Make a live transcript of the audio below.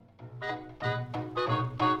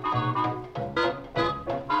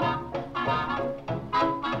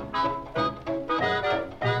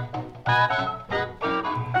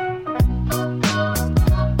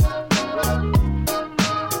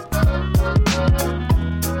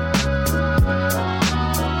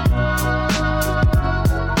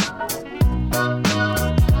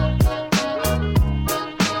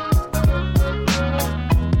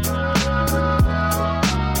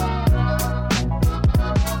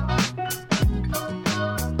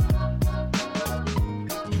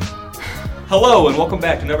Hello and welcome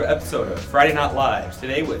back to another episode of Friday Night Live.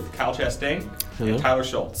 Today with Kyle Chastain and Tyler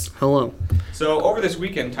Schultz. Hello. So over this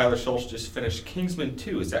weekend, Tyler Schultz just finished Kingsman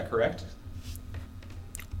 2. Is that correct?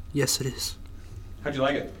 Yes, it is. How'd you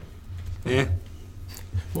like it? Eh.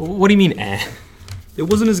 What do you mean, eh? It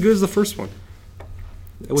wasn't as good as the first one.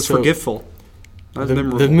 It was forgetful. Not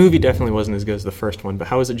memorable. The movie definitely wasn't as good as the first one, but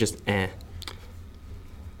how was it just eh?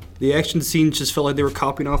 The action scenes just felt like they were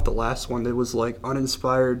copying off the last one. That was like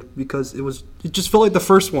uninspired because it just felt like the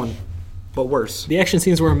first one, but worse. The action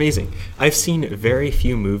scenes were amazing. I've seen very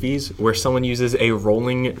few movies where someone uses a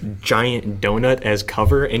rolling giant donut as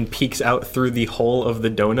cover and peeks out through the hole of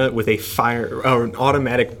the donut with an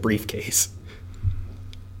automatic briefcase.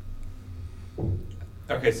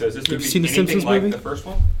 Okay, so is this movie seen the anything Simpsons like movie? the first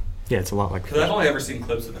one? Yeah, it's a lot like Because I've only ever seen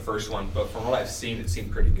clips of the first one, but from what I've seen, it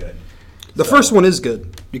seemed pretty good. The first one is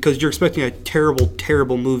good because you're expecting a terrible,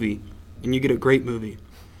 terrible movie, and you get a great movie.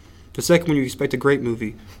 The second one, you expect a great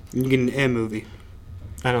movie, and you get an eh movie.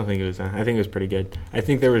 I don't think it was that. I think it was pretty good. I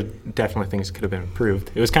think there were definitely things that could have been improved.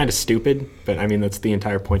 It was kind of stupid, but I mean, that's the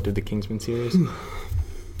entire point of the Kingsman series. Well,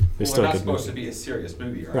 they're not supposed to be a serious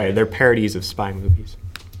movie, right? Right, they're parodies of spy movies.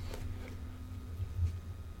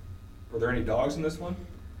 Were there any dogs in this one?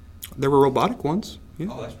 There were robotic ones. Yeah.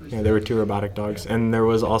 Oh, that's pretty Yeah, there were 2 robotic dogs, and there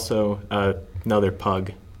was also another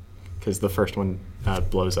pug, because the first one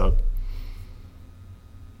blows up.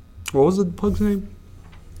 What was the pug's name?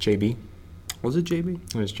 JB. Was it JB?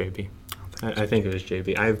 It was JB. I think it was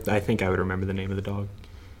JB. I think I would remember the name of the dog.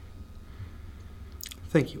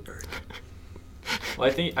 Thank you, Eric. Well,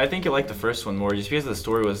 I think you liked the first one more just because the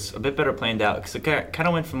story was a bit better planned out. Because it kind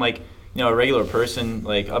of went from a regular person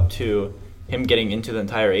up to him getting into the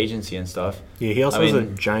entire agency and stuff. Yeah, he also has a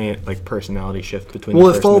giant personality shift between. Well,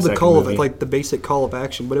 the it first followed and the the second call movie. of the basic call of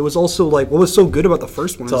action, but it was also what was so good about the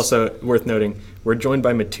first one. It's also worth noting we're joined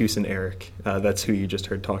by Mateusz and Eric. That's who you just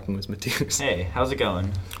heard talking was Mateusz. Hey, how's it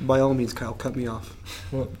going? By all means, Kyle, cut me off.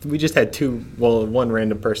 Well, we just had one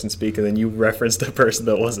random person speak, and then you referenced a person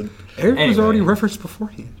that wasn't. Eric was Anyway. already referenced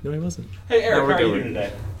beforehand. No, he wasn't. Hey, Eric, No, we're how are you good. doing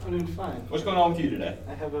today? I'm doing fine. What's going on with you today?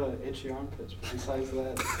 I have itchy armpits, but besides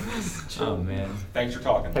that, Oh man. Thanks for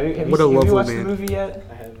talking. Have What a you lovely watched man. the movie yet?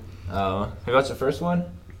 I haven't. Oh, have you watched the first one?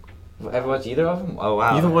 Have you watched either of them? Oh wow.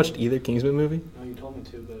 You haven't watched either Kingsman movie? No, you told me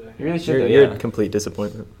to, but You really should. You're though, a complete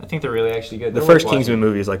disappointment. I think they're really actually good. The They're first worth Kingsman watching.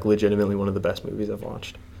 movie is legitimately one of the best movies I've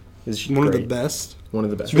watched. It's One of the great. best. One of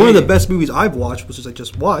the best. One of the best movies I've watched, which is I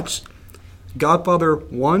just watched, Godfather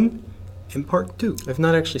 1 and Part 2. I've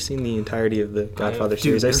not actually seen the entirety of the Godfather Dude,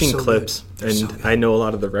 series. I've they're seen so clips, good. They're and so good. I know a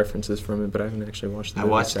lot of the references from it, but I haven't actually watched the I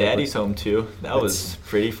movie. watched sadly. Daddy's Home too. That was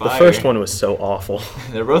pretty fire. The first one was so awful.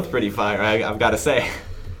 They're both pretty fire. I've got to say.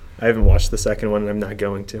 I haven't watched the second one, and I'm not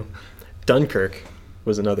going to. Dunkirk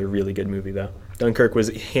was another really good movie, though. Dunkirk was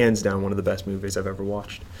hands down one of the best movies I've ever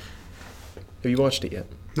watched. Have you watched it yet?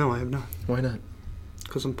 No, I have not, Why not?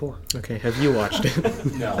 because I'm poor. Okay, have you watched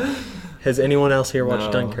it? No. Has anyone else here watched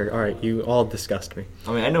No. Dunkirk? All right, you all disgust me.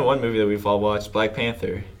 I mean, I know one movie that we've all watched, Black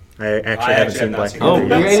Panther. I actually haven't seen have not Black seen Panther. Oh,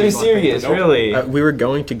 Panther you're yet. gonna be serious, Nope. really? We were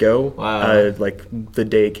going to go, Wow. the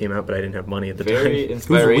day it came out, but I didn't have money at the Very time.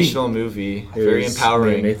 inspirational movie. It Very was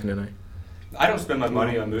empowering. Nathan and I. I don't spend my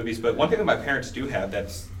money on movies, but one thing that my parents do have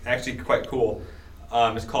that's actually quite cool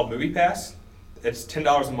is called Movie Pass. It's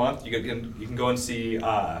 $10 a month. You can go and see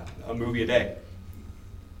a movie a day.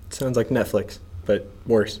 Sounds like Netflix, but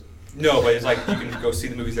worse. No, but it's like you can go see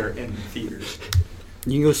the movies that are in theaters.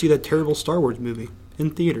 You can go see that terrible Star Wars movie in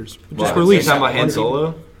theaters. It Wow. just released. You're talking about Han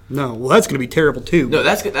Solo? No, well, that's going to be terrible, too. No,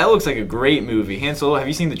 that looks like a great movie. Han Solo, have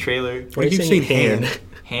you seen the trailer? Why are you keep saying saying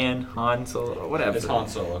Han? Han Solo, whatever. It's Han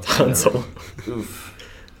Solo. Han Solo. Oof.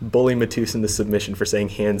 Bully Mateusz into submission for saying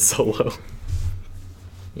Han Solo.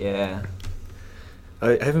 Yeah.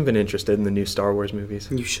 I haven't been interested in the new Star Wars movies.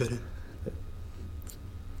 You shouldn't.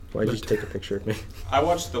 Why'd you take a picture of me? I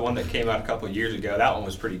watched the one that came out a couple of years ago. That one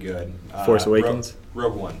was pretty good. Force Awakens?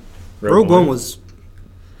 Rogue One. Rogue One was...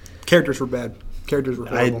 Characters were bad. Characters were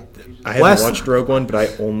I horrible. haven't Last- watched Rogue One, but I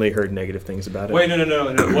only heard negative things about it. Wait, no,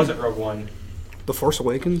 it wasn't Rogue One. The Force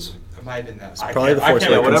Awakens? It might have been that. Probably the Force I can't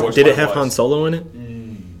remember Awakens. which Did one it have was. Han Solo in it?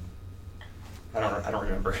 I don't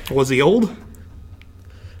remember. Was he old?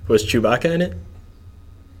 Was Chewbacca in it?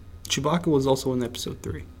 Chewbacca was also in episode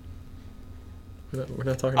 3. We're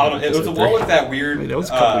not talking I about don't know. It was the one with that weird. Wait, that was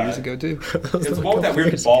a couple years ago, too. It was the one with that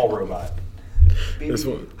weird ball robot. This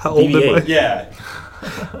one. How old am I? Yeah.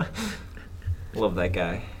 Love that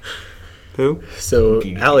guy. Who? So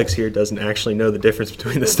Alex here doesn't actually know the difference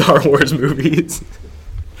between the Star Wars movies.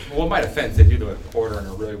 Well, in my defense, they do the order in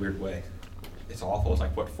a really weird way. It's awful. It's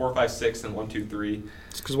like, what, 4, 5, 6, and 1, 2, 3.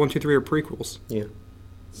 It's because 1, 2, 3 are prequels. Yeah.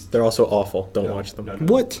 They're also awful. Don't watch them. No.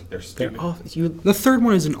 What? They're They're stupid. awful. The third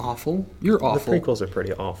one isn't awful. You're awful. The prequels are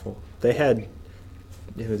pretty awful. They had...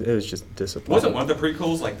 It was just disappointing. Wasn't one of the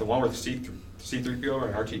prequels like the one where C-3PO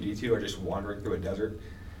and R2-D2 are just wandering through a desert?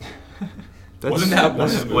 Wasn't that one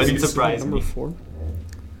of the Wasn't movies? surprised Number me. 4?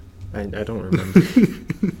 I don't remember.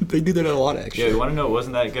 They do that a lot, Yeah, actually. you want to know? It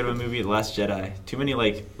wasn't that good of a movie? The Last Jedi. Too many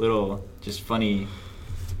like little, just funny,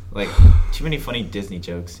 like too many funny Disney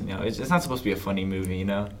jokes. You know, it's not supposed to be a funny movie. You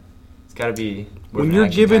know, it's got to be. More When of an you're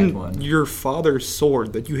action-packed given one. your father's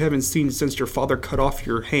sword that you haven't seen since your father cut off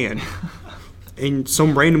your hand, and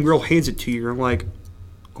some random girl hands it to you, you're like,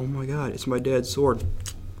 oh my god, it's my dad's sword.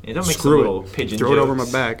 Yeah, don't make some Screw little it. pigeon Throw it over my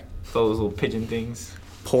jokes. back. Those little pigeon things.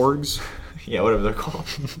 Porgs. Yeah, whatever they're called.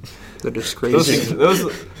 They're just Those crazy. things,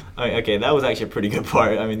 those. I mean, okay, that was actually a pretty good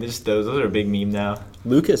part. I mean, just those are a big meme now.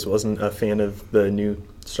 Lucas wasn't a fan of the new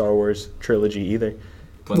Star Wars trilogy either.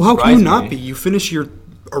 Well, how can you not be? Surprisingly- You finish your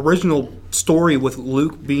original story with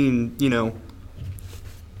Luke being,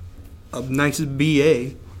 a nice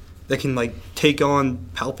BA that can, take on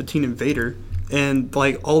Palpatine and Vader. And,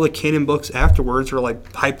 all the canon books afterwards are,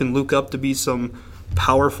 hyping Luke up to be some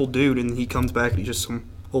powerful dude. And he comes back and he's just some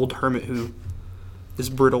old hermit who is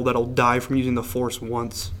brittle that'll die from using the Force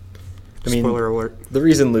once. I mean, Spoiler alert. The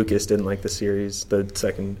reason Lucas didn't like the series, the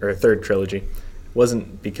second or third trilogy,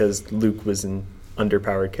 wasn't because Luke was an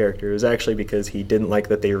underpowered character. It was actually because he didn't like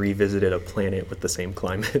that they revisited a planet with the same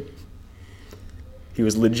climate. He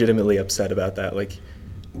was legitimately upset about that.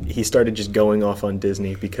 He started just going off on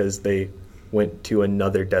Disney because they went to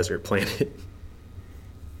another desert planet.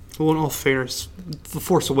 Well, in all fairness, The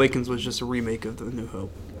Force Awakens was just a remake of The New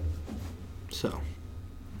Hope. So,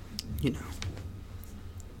 it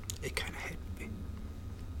kind of had to be.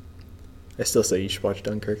 I still say you should watch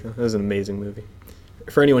Dunkirk. That was an amazing movie.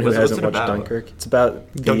 For anyone who What's hasn't it watched about? Dunkirk, it's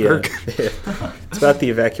about the, Dunkirk? it's about the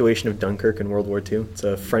evacuation of Dunkirk in World War II. It's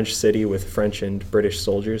a French city with French and British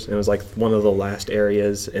soldiers, and it was one of the last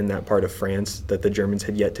areas in that part of France that the Germans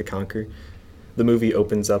had yet to conquer. The movie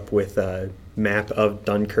opens up with a map of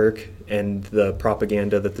Dunkirk and the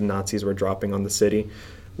propaganda that the Nazis were dropping on the city,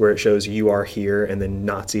 where it shows you are here and then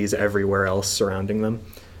Nazis everywhere else surrounding them.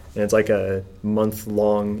 And it's a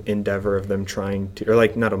month-long endeavor of them trying to, or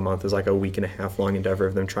not a month, it's a week and a half long endeavor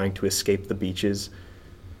of them trying to escape the beaches.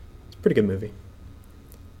 It's a pretty good movie.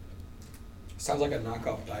 Sounds like a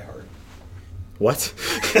knockoff Die Hard. What?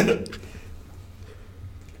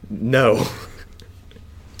 No.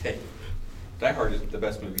 Hey, Die Hard is the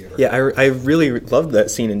best movie ever. Yeah, I really loved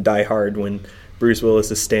that scene in Die Hard when Bruce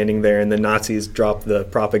Willis is standing there and the Nazis drop the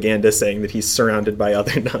propaganda saying that he's surrounded by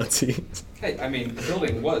other Nazis. Hey, I mean, the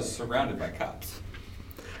building was surrounded by cops.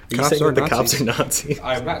 Are you Cops saying are that the cops Nazis. are Nazis?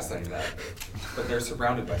 I'm not saying that, but they're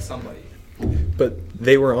surrounded by somebody. But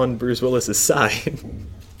they were on Bruce Willis's side.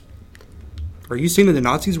 Are you saying that the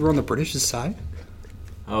Nazis were on the British side?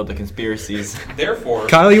 Oh, the conspiracies. Therefore,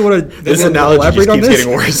 Kyle, you want to This analogy just elaborate on keeps this?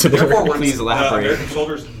 getting worse and therefore, worse. were Please the elaborate. American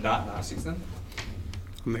soldiers not Nazis then?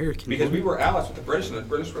 American. Because we were allies with the British, and the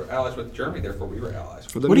British were allies with Germany. Therefore, we were allies.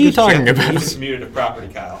 Well, What are you talking It's about? commutative property,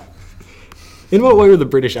 Kyle. In what way were the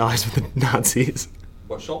British allies with the Nazis?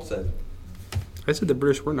 What Schultz said. I said the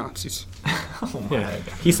British were Nazis. Yeah,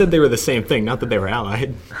 he said they were the same thing, not that they were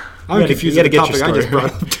allied. I'm You confused gotta with the get topic your I just story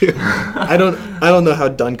brought up too. I don't know how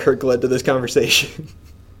Dunkirk led to this conversation.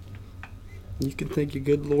 You can thank your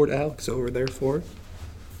good Lord Alex over there for it.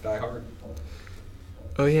 Die Hard.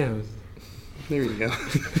 Oh yeah. There you go.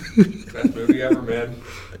 Best movie ever, man.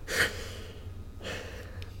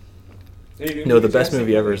 No, the best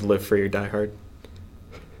movie ever is Live Free or Die Hard.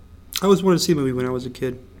 I always wanted to see a movie when I was a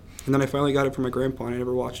kid, and then I finally got it from my grandpa, and I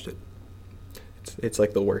never watched it. It's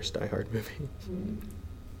like the worst Die Hard movie.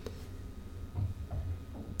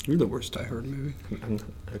 You're the worst Die Hard movie.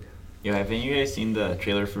 Okay. Yo, haven't you guys seen the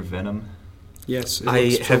trailer for Venom? Yes, it I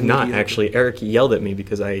looks have so not mediocre. actually. Eric yelled at me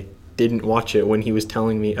because I didn't watch it when he was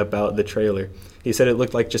telling me about the trailer. He said it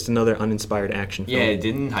looked like just another uninspired action film. Yeah, it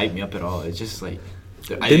didn't hype me up at all. It's just I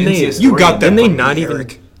Didn't didn't they- see a you story got in that Didn't they from not me, even?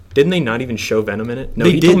 Eric. Didn't they not even show Venom in it? No,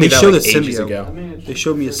 They he did. told me They that showed like the ages symbiote. ago. They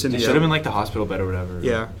showed me a They symbiote. showed him in the hospital bed or whatever.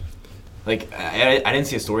 Yeah. Like I didn't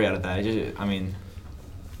see a story out of that. I mean,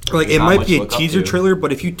 Like, it not might much be to a look up teaser to. trailer,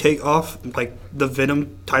 but if you take off, like, the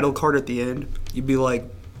Venom title card at the end, you'd be like,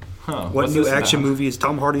 huh, what what's new this action about? movie is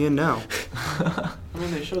Tom Hardy in now? I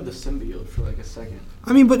mean, they showed the symbiote for like a second.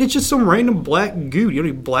 I mean, but it's just some random black goo. You know how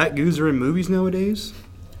many black goos are in movies nowadays?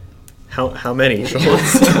 How many,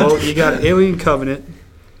 Schultz? Well, you got Alien Covenant.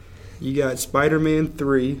 You got Spider-Man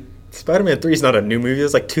 3. Spider-Man 3 is not a new movie.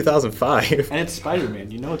 It's like 2005. And it's Spider-Man.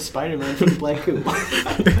 You know it's Spider-Man from Black Goo.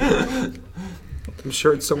 I'm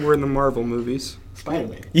sure it's somewhere in the Marvel movies.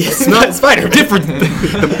 Spider-Man. Yes, not Spider-Man. Different.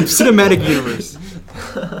 The cinematic universe.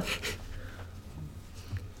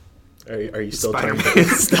 Are you still Spider-Man. trying to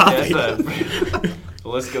stop Yeah, it? the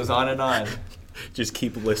list goes on and on. Just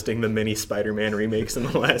keep listing the many Spider-Man remakes in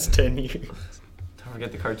the last 10 years. Don't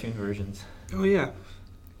forget the cartoon versions. Oh, yeah.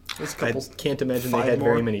 There's a I couple. can't imagine they 5 had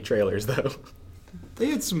very more. many trailers, though. They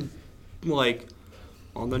had some, like,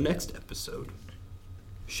 on the next episode,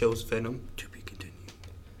 shows Venom to be continued.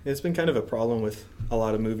 It's been kind of a problem with a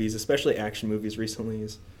lot of movies, especially action movies recently,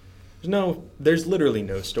 is there's literally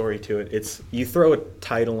no story to it. It's you throw a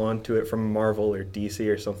title onto it from Marvel or DC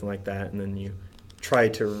or something like that, and then you try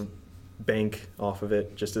to bank off of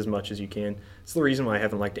it just as much as you can. It's the reason why I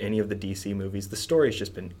haven't liked any of the DC movies. The story's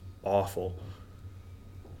just been awful.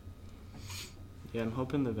 Yeah, I'm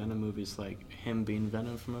hoping the Venom movie's like him being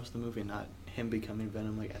Venom for most of the movie, not him becoming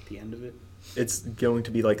Venom like at the end of it. It's going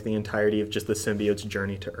to be like the entirety of just the symbiote's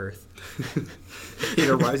journey to Earth. In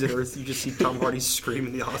a Rise at Earth, you just see Tom Hardy scream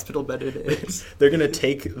in the hospital bed it is. They're going to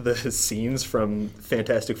take the scenes from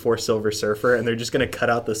Fantastic Four Silver Surfer, and they're just going to cut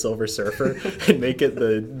out the Silver Surfer and make it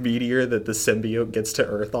the meteor that the symbiote gets to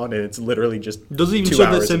Earth on, and it's literally just Doesn't even 2 show the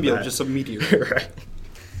hours of symbiote, that. just a meteor. Right.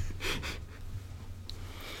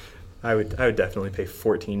 I would definitely pay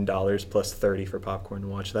 $14 plus $30 for popcorn to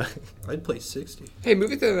watch that. I'd play 60. Hey,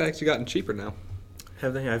 movies have actually gotten cheaper now.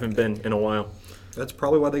 Have they? I haven't been in a while That's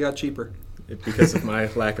probably why they got cheaper. because of my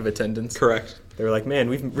lack of attendance. Correct. They were like, "Man,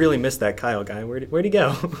 we've really missed that Kyle guy. Where'd he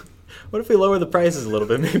go? What if we lower the prices a little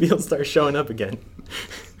bit? Maybe he'll start showing up again."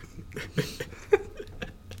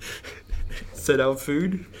 Set out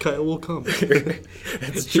food, Kyle will come.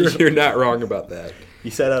 That's true. You're not wrong about that.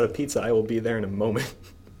 You set out a pizza, I will be there in a moment.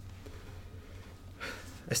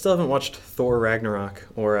 I still haven't watched Thor Ragnarok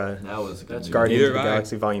or That was a good That's movie. Guardians of Neither the have I.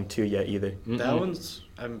 Galaxy Volume 2 yet either. That one's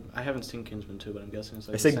I haven't seen Kingsman 2, but I'm guessing it's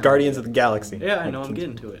like I the said same Guardians of idea. the Galaxy. Yeah, I not know. I'm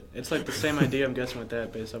Kingsman. getting to it. It's like the same idea. I'm guessing with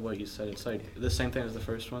that, based on what you said. It's like the same thing as the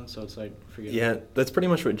first one, so it's like forget. Yeah, that's pretty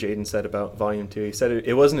much what Jaden said about Volume 2. He said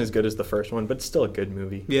it wasn't as good as the first one, but it's still a good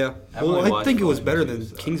movie. Yeah. I've Well, only I watched think it was Volume better 2, than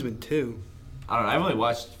so- Kingsman 2. I don't know. I've only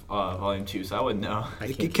watched Volume 2, so I wouldn't know.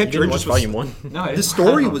 It You kept your didn't watch interest Volume was- 1? No, I The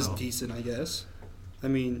story I don't was know. decent, I guess. I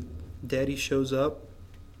mean, Daddy shows up.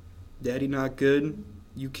 Daddy not good.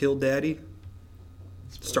 You kill Daddy.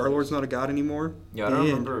 Star-Lord's not a god anymore. Yeah, I don't And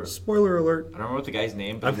remember. Spoiler alert. I don't remember what the guy's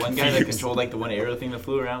name, but I'm the one guy that confused. controlled like the one arrow thing that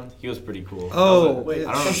flew around, he was pretty cool. Oh, wait,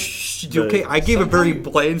 I don't know. shh, okay. I gave a very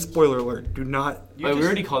blatant spoiler alert. Do not. Like, we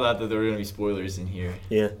already called out that there were going to be spoilers in here.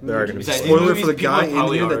 Yeah, there are going to be Besides, spoilers. Spoiler movies for the people guy have in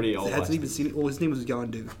probably here already all that hasn't watched. even seen it. Well, his name was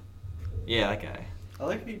Yondu. Yeah, that guy. I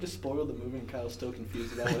like how you just spoiled the movie and Kyle's still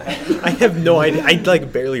confused about what happened. I have no idea. I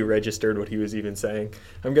like barely registered what he was even saying.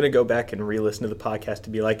 I'm going to go back and re-listen to the podcast to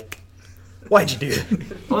be like, why'd you do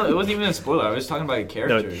that? Well, it wasn't even a spoiler. I was talking about a No,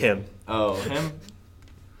 character. him. Oh, him?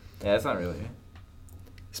 Yeah, that's not really.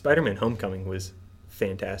 Spider-Man Homecoming was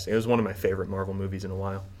fantastic. It was one of my favorite Marvel movies in a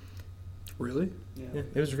while. Really? Yeah,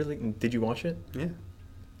 it was really... Did you watch it? Yeah.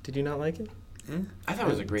 Did you not like it? Yeah. I thought it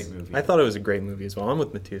was a great movie. I thought it was a great movie as well. I'm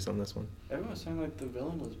with Mateusz on this one. Everyone was saying like the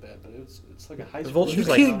villain was bad, but it's like a high The school. Vulture's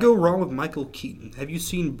You like- can't go wrong with Michael Keaton. Have you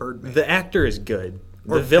seen Birdman? The actor is good.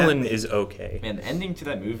 Or The villain Batman. is okay. Man, the ending to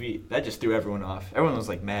that movie, that just threw everyone off. Everyone was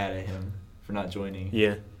like mad at him for not joining.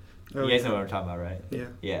 Yeah. Oh, You guys yeah. know what I'm talking about, right? Yeah.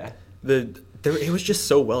 Yeah. It was just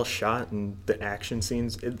so well shot, and the action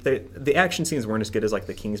scenes. The action scenes weren't as good as like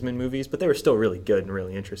the Kingsman movies, but they were still really good and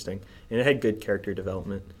really interesting, and it had good character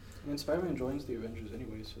development. I mean, Spider-Man joins the Avengers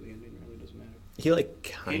anyway, so the ending really doesn't matter. He like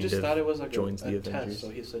kind He just of thought it was like joins a the test, Avengers, so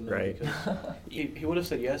he said no right? because he would have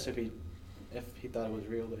said yes if he thought it was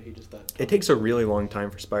real, but he just thought It takes a really long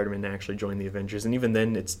time for Spider-Man to actually join the Avengers, and even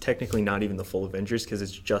then, it's technically not even the full Avengers because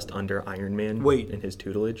it's just under Iron Man. Wait. In his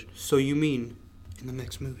tutelage. So you mean in the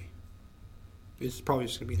next movie? It's probably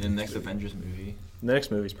just gonna be In the next Avengers movie. The next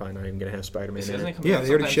movie's probably not even gonna have Spider-Man Isn't in it it. coming Yeah, out they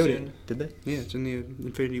already sometime showed soon? it. Did they? Yeah, it's in the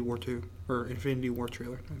Infinity War 2 or Infinity War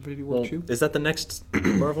trailer. Infinity War Well, 2. is that the next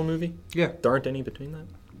Marvel movie? Yeah. There aren't any between that.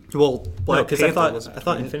 Well, Black because I Panther was thought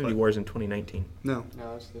between it, Infinity but- War is in 2019. No.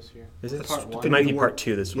 No, it's this year. Is it? That's It Infinity might be War- part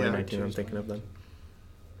 2 this yeah, 2019. part I'm 2 is thinking of them.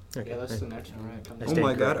 Okay. Yeah, that's I- the next one. Right? I Oh stand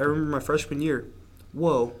my god, I corrected. remember my freshman year.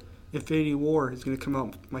 Whoa, Infinity War is going to come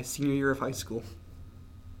out my senior year of high school.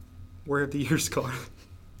 Where have the years gone?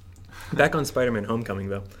 Back on Spider-Man Homecoming,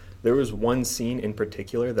 though, there was one scene in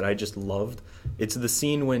particular that I just loved. It's the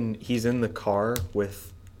scene when he's in the car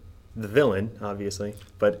with the villain, obviously,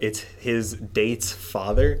 but it's his date's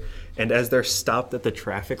father. And as they're stopped at the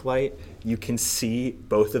traffic light, you can see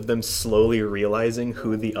both of them slowly realizing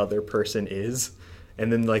who the other person is.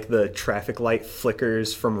 And then, like, the traffic light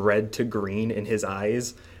flickers from red to green in his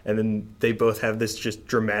eyes. And then they both have this just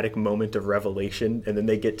dramatic moment of revelation. And then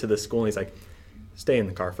they get to the school and he's like, stay in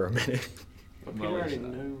the car for a minute. But Peter already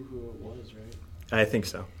knew who it was, right? I think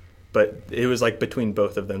so. But it was like between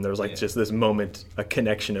both of them, there was like just this moment, a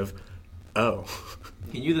connection of, oh.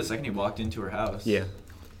 He knew the second he walked into her house. Yeah.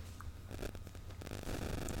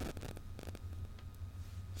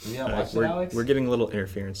 Yeah, watch it, we're, Alex? we're getting a little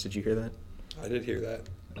interference. Did you hear that? I did hear that.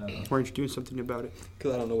 Why aren't you doing something about it?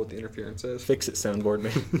 Because I don't know what the interference is. Fix it, soundboard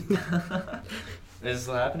man. Is this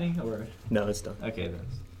still happening? Or? No, it's done. Okay, then.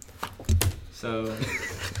 So,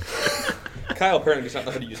 Kyle apparently does not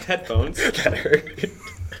know how to use headphones. That hurt.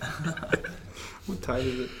 What time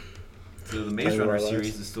is it? so the Maze Time of Runner our lives.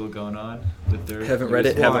 series is still going on. The third. Haven't read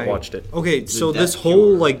it, Why? haven't watched it. Okay, so The this Death whole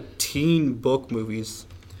Cure. like teen book movies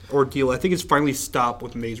ordeal, I think it's finally stopped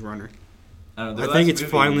with Maze Runner. I think it's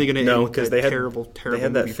finally going to No, end because that they had terrible they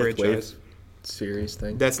had that movie fifth franchise. wave series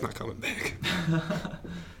thing. That's not coming back.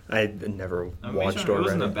 I never Maze watched Runner or read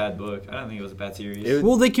wasn't a it. bad book. I don't think it was a bad series. It-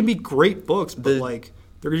 Well, they can be great books, but The- like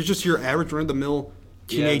they're just your average run-of-the-mill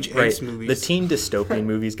teenage Yeah, Right. angst movies. The teen dystopian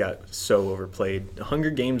movies got so overplayed. Hunger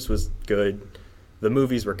Games was good. The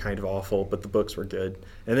movies were kind of awful, but the books were good.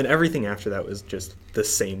 And then everything after that was just the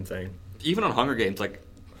same thing. Even on Hunger Games, like,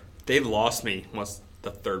 they lost me once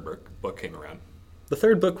the third book came around. The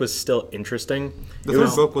third book was still interesting. The It third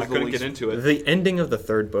was- book was I couldn't the get least- into it. The ending of the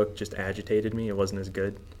third book just agitated me. It wasn't as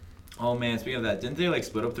good. Oh man, speaking of that, didn't they like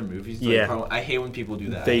split up their movies? Yeah. Like, I hate when people do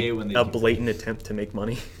that. I hate when they a do blatant attempt to make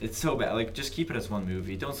money. It's so bad. Like, just keep it as one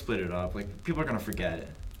movie. Don't split it up. Like, people are gonna forget.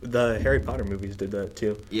 The Harry Potter movies did that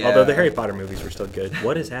too. Yeah. Although the Harry Potter movies were still good.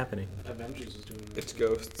 What is happening? Avengers is doing it. It's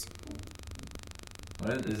ghosts.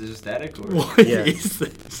 What is it? Just static or? What Yeah. is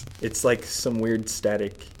this? It's like some weird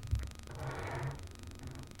static.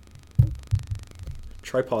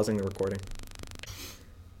 Try pausing the recording.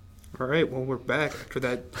 All right, well we're back after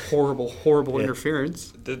that horrible Yeah.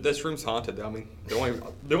 interference. This room's haunted. I mean, the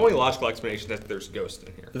only logical explanation is that there's ghosts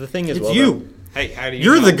in here. The thing is, It's well, you. Hey, how do you?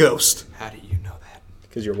 You're know? the ghost. How do you know that?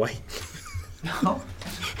 because you're white. No.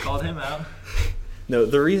 Called him out. No,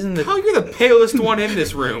 the reason that How you're the palest one in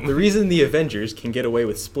this the room? reason the Avengers can get away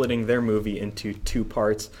with splitting their movie into two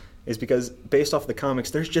parts is because based off the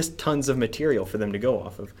comics, there's just tons of material for them to go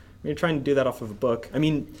off of. When you're trying to do that off of a book, I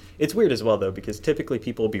mean, it's weird as well though, because typically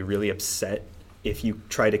people will be really upset if you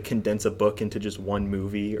try to condense a book into just one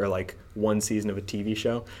movie or like one season of a TV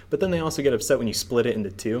show. But then they also get upset when you split it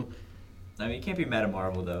into two. I mean, you can't be mad at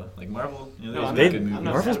Marvel though. Like Marvel, you know, No, they I'm make good not- movies. I'm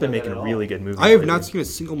not Marvel's sad been about making that at really all. good movies. I have lately. not seen a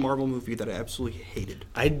single Marvel movie that I absolutely hated.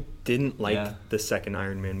 I didn't like Yeah. the second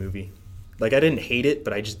Iron Man movie. Like I didn't hate it,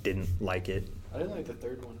 but I just didn't like it. I didn't like the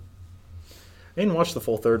third one. I didn't watch the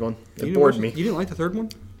full third one. You It didn't bored watch- me. You didn't like the third one?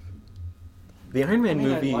 The Iron Man I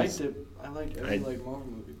mean, movies. I liked it. I liked every I- like Marvel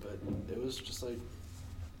movie, but it was just like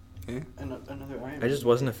Eh? another Iron Man. I just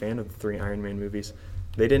wasn't a fan of the three Iron Man movies.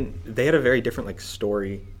 They had a very different like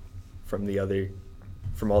story from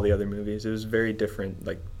all the other movies. It was very different.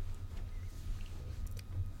 Like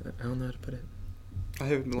I don't know how to put it. I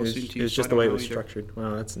haven't been It was, listening to it you. was so just I the don't way it know was either. structured.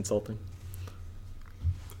 Wow, that's insulting.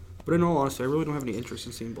 But in all honesty, I really don't have any interest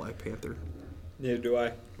in seeing Black Panther. Neither do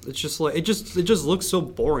I. It's just like it just looks so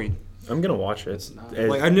boring. I'm gonna watch it. It's not.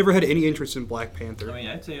 Like I never had any interest in Black Panther. I mean,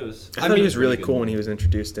 I'd say it was. I thought he was really cool when he was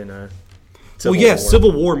introduced in Civil Well, yeah, War.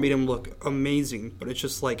 Civil War made him look amazing, but it's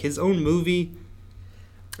just like his own movie.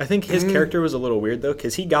 I think his character was a little weird though,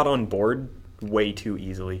 because he got on board way too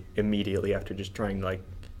easily immediately after just trying to like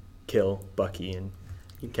kill Bucky and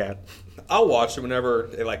Cap. I'll watch it whenever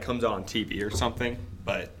it like comes out on TV or something,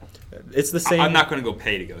 but It's the same. I'm not going to go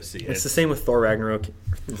pay to go see it. It's the same with Thor Ragnarok.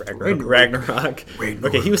 Ragnarok.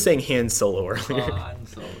 Okay, he was saying Han Solo earlier. Han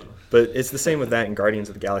Solo. But it's the same with that in Guardians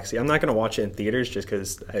of the Galaxy. I'm not going to watch it in theaters just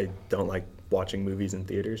because I don't like watching movies in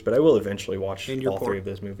theaters. But I will eventually watch And you're all poor. three of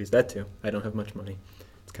those movies. That too. I don't have much money.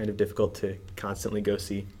 It's kind of difficult to constantly go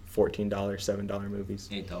see $14, $7 movies.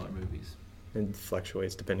 $8 movies. And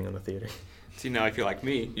fluctuates depending on the theater. See, now if you're like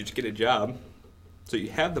me, you just get a job, so you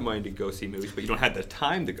have the money to go see movies, but you don't have the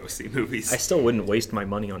time to go see movies. I still wouldn't waste my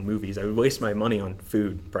money on movies. I would waste my money on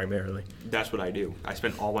food primarily. That's what I do. I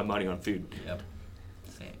spend all my money on food. Yep.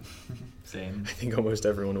 Same. I think almost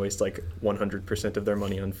everyone wastes like 100% of their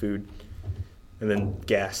money on food, and then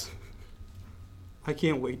gas. I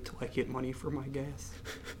can't wait till I get money for my gas.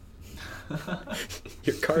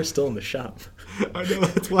 Your car's still in the shop. I know,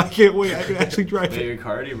 that's why I can't wait. I can actually drive Wait, it. your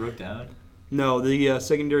car already broke down? No, the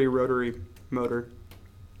secondary rotary motor.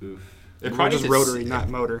 Oof. It It probably was needs rotary, to, not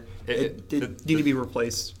motor. it- It did need to be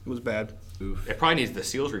replaced. It was bad. Oof. It probably needs the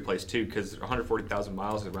seals replaced too, because 140,000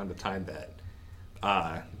 miles is around the time that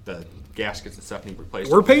the gaskets and stuff need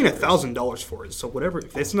replaced. We're paying $1,000 for it, so whatever.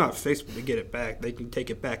 If it's not fixed when they get it back, they can take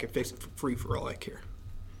it back and fix it for free for all I care.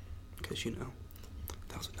 Because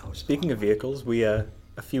 $1,000. Speaking of vehicles, we a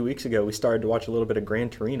few weeks ago we started to watch a little bit of Gran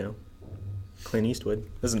Torino. Clint Eastwood.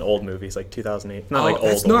 This is an old movie. It's like 2008. Not like old.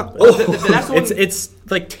 that's not but- old. That's the one, It's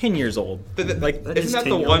like 10 years old. like, that is isn't that 10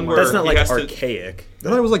 the years one old. where That's not he like has to? archaic. I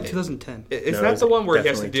thought it was like 2010. It's No, not it's the one where he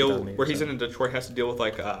has to definitely deal, 2008 where or he's in something. Detroit, has to deal with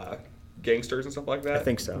like gangsters and stuff like that. I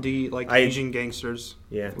think so. The like I- Asian gangsters.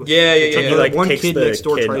 Yeah. with- Yeah, yeah, And yeah. he like One takes kid the next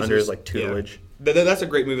door kid tries under to- his like tutelage. That's a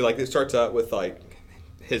great movie. Like it starts out with like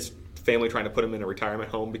his family trying to put him in a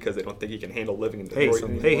retirement home because they don't think he can handle living in Hey,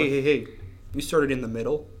 Detroit hey, anymore. hey. We started in the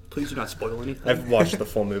middle. Please do not spoil anything. I've watched the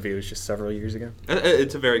full movie. It was just several years ago.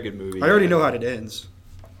 It's a very good movie. I already know how it ends.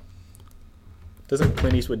 Doesn't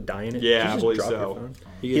Clint Eastwood die in it? Yeah, Did you I just believe drop so. your phone?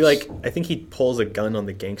 He He gets- like I think he pulls a gun on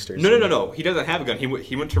the gangsters. No. He doesn't have a gun.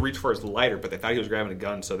 He went to reach for his lighter, but they thought he was grabbing a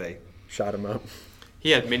gun, so Shot him up.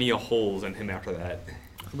 he had many holes in him after that.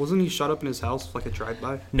 Wasn't he shot up in his house like a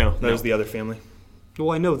drive-by? No, that No. was the other family.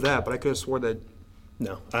 Well, I know that, but I could have swore that.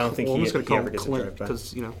 No, I don't think Well, I'm he, just gonna he call ever him gets a Clint drive-by.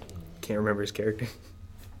 because Can't remember his character.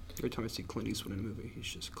 every time I see Clint Eastwood in a movie, he's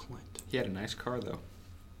just Clint. He had a nice car, though.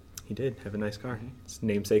 He did have a nice car. It's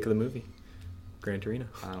namesake of the movie, Gran Torino.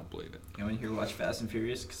 I don't believe it. Anyone here watch Fast and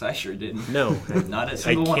Furious? Because I sure didn't. No, Not a I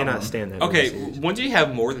single one of cannot them. stand that. Okay, movie series. once you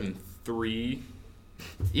have more than three,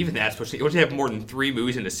 even that's what. Once you have more than 3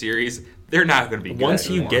 movies in a series, they're not going to be good. Once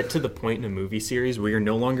you anymore. get to the point in a movie series where you're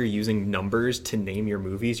no longer using numbers to name your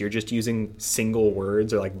movies, you're just using single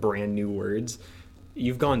words or like brand new words,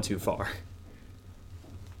 you've gone too far.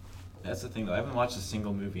 That's the thing, though. I haven't watched a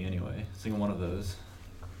single movie anyway. Single one of those.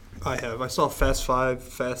 I have. I saw Fast 5,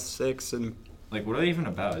 Fast 6, and Like, what are they even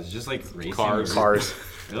about? Is it just like racing? Cars. or- Cars.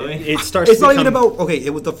 Really? It starts. it's to not even become- about. Okay,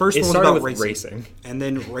 it was the first It one was started about with racing, and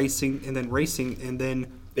then racing, and then racing, and then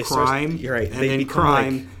It starts- crime. you're right. And They then become,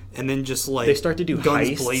 crime, like- and then just like They start to do guns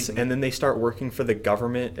heists, blazing. and then they start working for the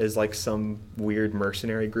government as like some weird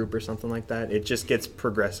mercenary group or something like that. It just gets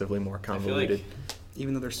progressively more I feel convoluted. like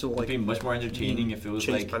even though they're still it'd like be much more entertaining if it was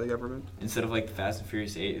chased like by the government. instead of like Fast and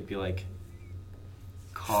Furious 8, it'd be like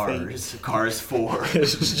Cars 4.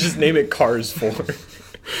 Just name it Cars 4.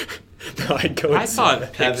 No, I'd go. I and thought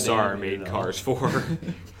Have it Pixar animated made though. Cars 4.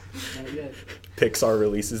 Not yet. Pixar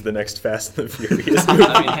releases the next Fast and the Furious I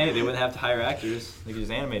movie. mean, hey, they wouldn't have to hire actors. They could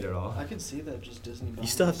just animate it all. I can see that just Disney. You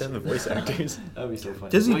still have to have the voice actors. That would be so funny.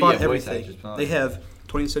 Disney Well, bought yeah, voice everything. actors, but not They like- have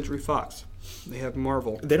 20th Century Fox. They have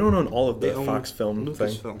Marvel. They don't own all of They the own Fox film thing.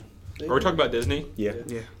 Lucasfilm. Are we talking about Disney? Yeah.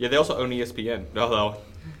 Yeah. Yeah, they also own ESPN. Although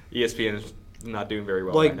ESPN is not doing very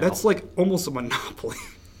well. Like right that's now. like almost a monopoly.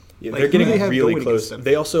 Yeah, Like, they're who do getting they have really going close. against them?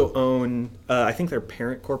 They also own, I think their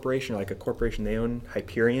parent corporation, or like a corporation they own,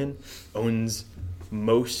 Hyperion, owns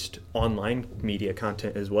most online media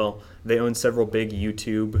content as well. They own several big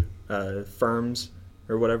YouTube firms,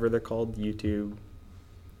 or whatever they're called. YouTube.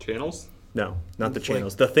 channels. No, not the It's like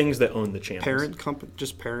channels. The things that own the channels. Parent company,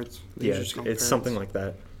 just parents. They Yeah, just it's call them something parents. like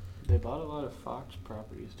that. They bought a lot of Fox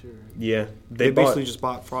properties too, right? Yeah, They bought- basically just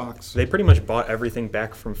bought Fox. They pretty much bought everything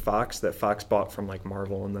back from Fox that Fox bought from like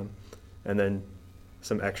Marvel and them, and then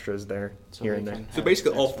some extras there So here they and there. can So have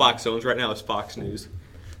basically, all X-Men. Fox owns right now is Fox News.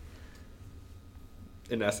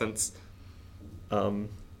 In essence, What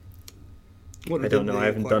I don't know. did I they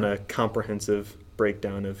haven't done acquire? a comprehensive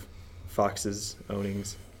breakdown of Fox's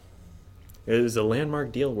ownings. It is a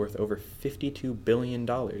landmark deal worth over $52 billion.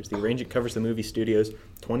 The arrangement covers the movie studios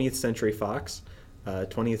 20th Century Fox,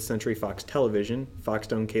 20th Century Fox Television,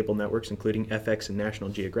 Fox-owned cable networks including FX and National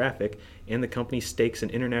Geographic, and the company's stakes in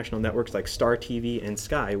international networks like Star TV and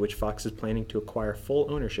Sky, which Fox is planning to acquire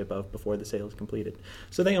full ownership of before the sale is completed.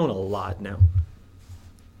 So they own a lot now.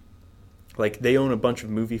 Like they own a bunch of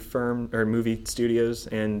movie studios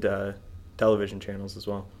and television channels as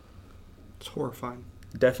well. It's horrifying.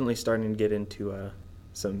 Definitely starting to get into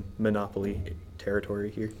some monopoly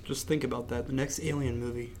territory here. Just think about that. The next Alien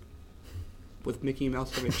movie with Mickey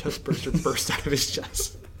Mouse having a chest burster burst out of his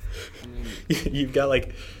chest. I mean, You've got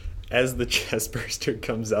like, as the chest burster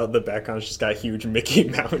comes out, the background's just got huge Mickey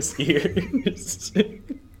Mouse ears.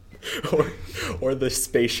 or the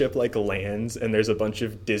spaceship like lands and there's a bunch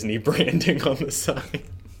of Disney branding on the side.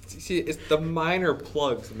 See, it's the minor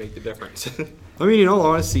plugs that make the difference. I mean, in all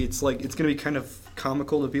honesty, it's like it's gonna be kind of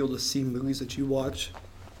comical to be able to see movies that you watch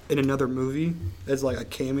in another movie as like a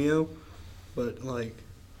cameo, but like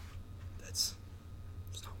it's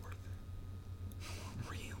not worth it. I want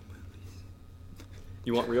real movies.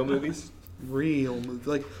 You want real movies? Real movie.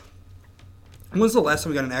 Like, when was the last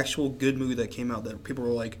time we got an actual good movie that came out that people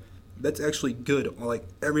were like, "That's actually good"? Or like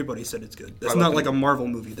everybody said it's good. That's Probably not like a Marvel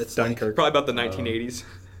movie. That's Dunkirk. Probably about the 1980s.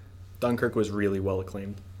 Dunkirk was really well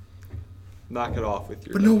acclaimed. Knock it off with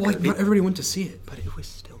your. But no, Dunkirk. like not everybody went to see it. But it was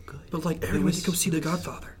still good. But like everybody did go see The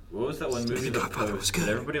Godfather. What was that one movie? The The Godfather was Post. good. Did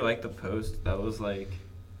everybody like The Post? That was like.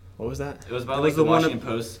 What was that? It was about It like was the the one Washington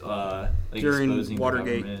Post, like during exposing the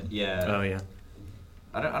Watergate. government. Yeah. Oh, yeah.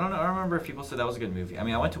 I don't know. I remember if people said that was a good movie. I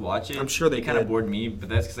mean, I went to watch it. I'm sure they It kind of did. bored me, but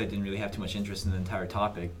that's because I didn't really have too much interest in the entire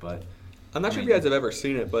topic. But I'm not sure if you guys have ever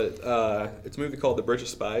seen it, but it's a movie called The Bridge of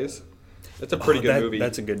Spies. It's a Oh, pretty good movie.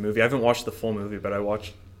 That's a good movie. I haven't watched the full movie, but I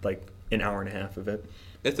watched like an hour and a half of it.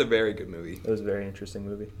 It's a very good movie. It was a very interesting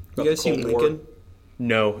movie. You guys seen Cold War. Lincoln?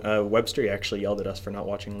 No, Webster actually yelled at us for not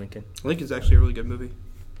watching Lincoln. Lincoln's actually a really good movie.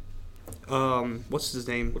 What's his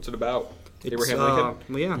name? What's it about? It's, Abraham Lincoln?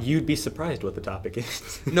 well, yeah. You'd be surprised what the topic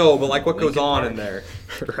is. No, but like what goes Lincoln on Park. in there.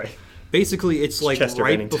 Right. Basically, it's like Chester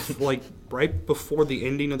right, Bennington. right before the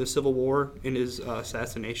ending of the Civil War and his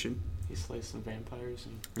assassination. He slays some vampires.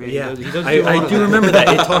 And I mean, Yeah, he does do a lot I of do that. remember that.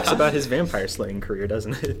 It talks about his vampire slaying career,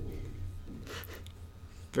 doesn't it?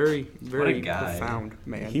 Very, very guy. profound,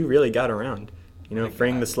 man. He really got around. You know, What a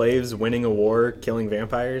freeing guy. the slaves, winning a war, killing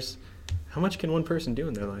vampires. How much can one person do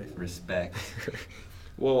in their life? respect.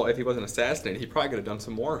 Well, if he wasn't assassinated, he probably could have done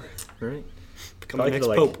some more. Right? Become the Probably next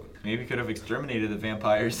could've, pope. Maybe could have exterminated the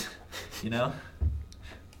vampires. You know.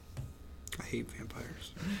 I hate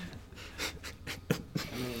vampires.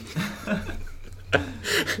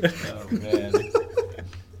 Oh man.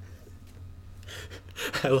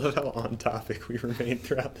 I love how on topic we remain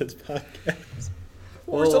throughout this podcast.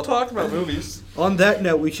 Well, we're still talking about movies. On that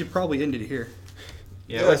note, we should probably end it here.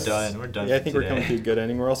 Yeah, Yes. we're done. We're done. Yeah, I for think we're today. coming to a good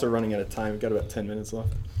ending. We're also running out of time. We've got about 10 minutes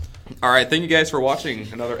left. All right, thank you guys for watching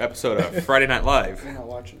another episode of Friday Night Live. I'm not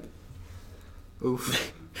watching it.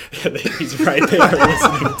 Oof. He's right there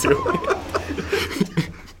listening to it.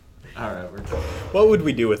 All right, we're done. What would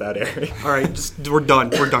we do without Eric? All right, we're done.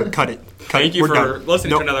 We're done. Cut it. Cut Thank it. you We're for done.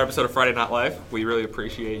 listening Nope. to another episode of Friday Night Live. We really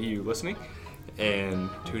appreciate you listening. And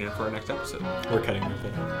tune in for our next episode. We're cutting the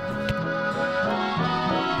thing.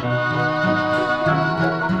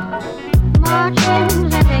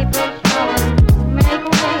 Marching